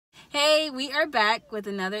Hey, we are back with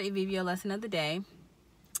another Ibibio lesson of the day.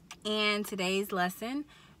 And today's lesson,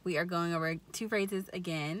 we are going over two phrases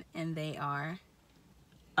again, and they are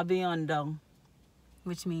Abiyondong,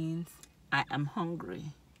 which means I am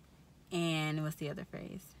hungry. and what's the other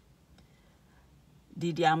phrase?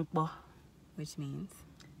 Didiampo, Which means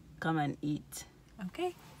come and eat.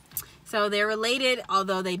 okay. So they're related,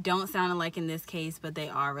 although they don't sound alike in this case, but they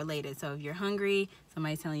are related. So if you're hungry,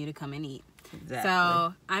 somebody's telling you to come and eat. Exactly.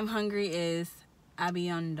 So I'm hungry is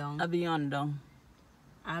Abiyondong. Abiyondong.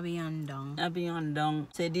 Abiyondong.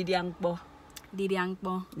 Abiyondong. Say didiampo.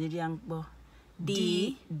 Didiangpo. Didiampo.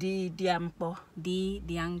 Didiangpo.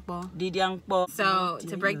 Didiampo. So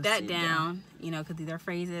to break that down, because these are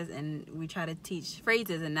phrases, and we try to teach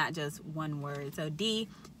phrases and not just one word. So D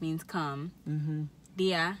means come.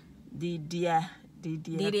 Dia. Didia.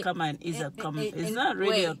 Come and is a command. It's not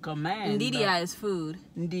really a command. Ndidia is food.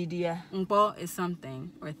 Ndidia. Ngpo is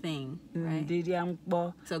something or thing, right?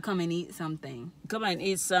 Didiampo. So come and eat something. Come and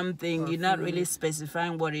eat something. You're not really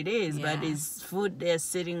specifying what it is, but it's food there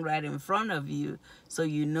sitting right in front of you, so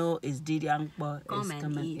you know it's didiampo. Come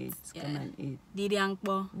and eat. Come and eat.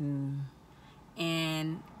 Didiangpo.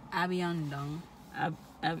 And Abiyondong.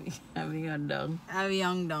 Abiyondong.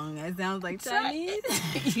 Abiyondong. It sounds like Chinese.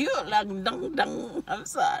 You like dong dong. I'm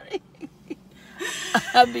sorry.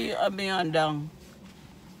 Abiyondong.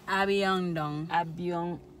 Abiyondong.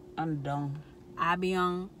 Abiyondong.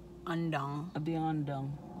 Abiyondong. Abiyondong.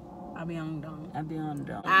 Abiyondong.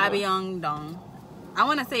 Abiyondong. Abiyondong. I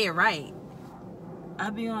want to say it right.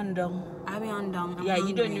 Abiyondong. Abiyondong. Yeah,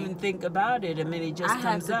 you don't even think about it. I mean, it just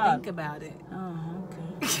comes out. I have to think about it. Oh,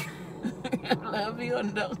 okay.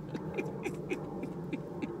 Abiyondong.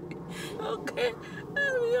 Okay.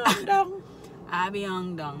 Abiyondong.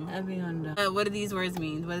 Abiyondong. Abiyondong. What do these words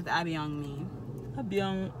mean? What does Abiyong mean?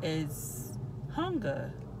 Abiyong is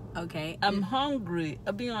hunger. Okay. I'm hungry.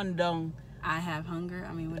 Abiyondong. I have hunger.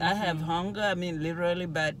 I mean, what I have hunger. I mean, literally,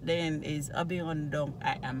 but then is Abiyondong.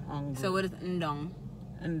 I am hungry. So what is ndong?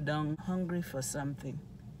 Ndong, hungry for something.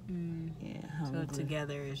 Yeah, hungry. So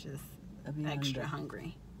together is just extra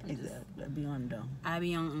hungry. Exactly. Abiyondong.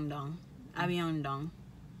 Abiyondong. Abiyondong.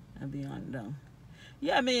 Abiyondong.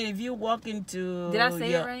 Yeah, I mean, if you walk into... Did I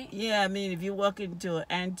say it right? Yeah, I mean, if you walk into an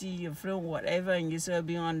auntie, your friend, whatever, and you say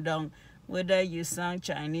Abiyondong, whether you sound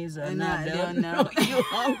Chinese or not, I don't know. You're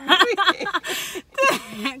hungry.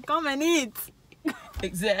 Come and eat.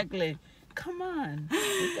 Exactly. Come on.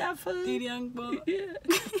 We got food. Didiangpo. Yeah.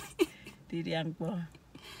 Didiangpo.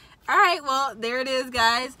 All right, well, there it is,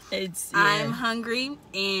 guys. I'm Yeah. hungry,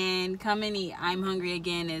 and come and eat. I'm hungry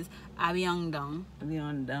again is Abiyondong.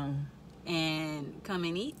 Abiyondong. And come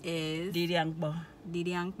and eat is Didiangpo.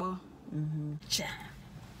 Didiangpo.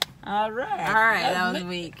 All right. All right, that was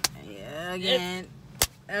weak. Yeah, again.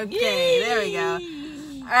 Okay, there we go.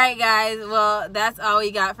 All right, guys. Well, that's all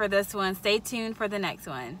we got for this one. Stay tuned for the next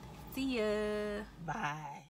one. See ya. Bye.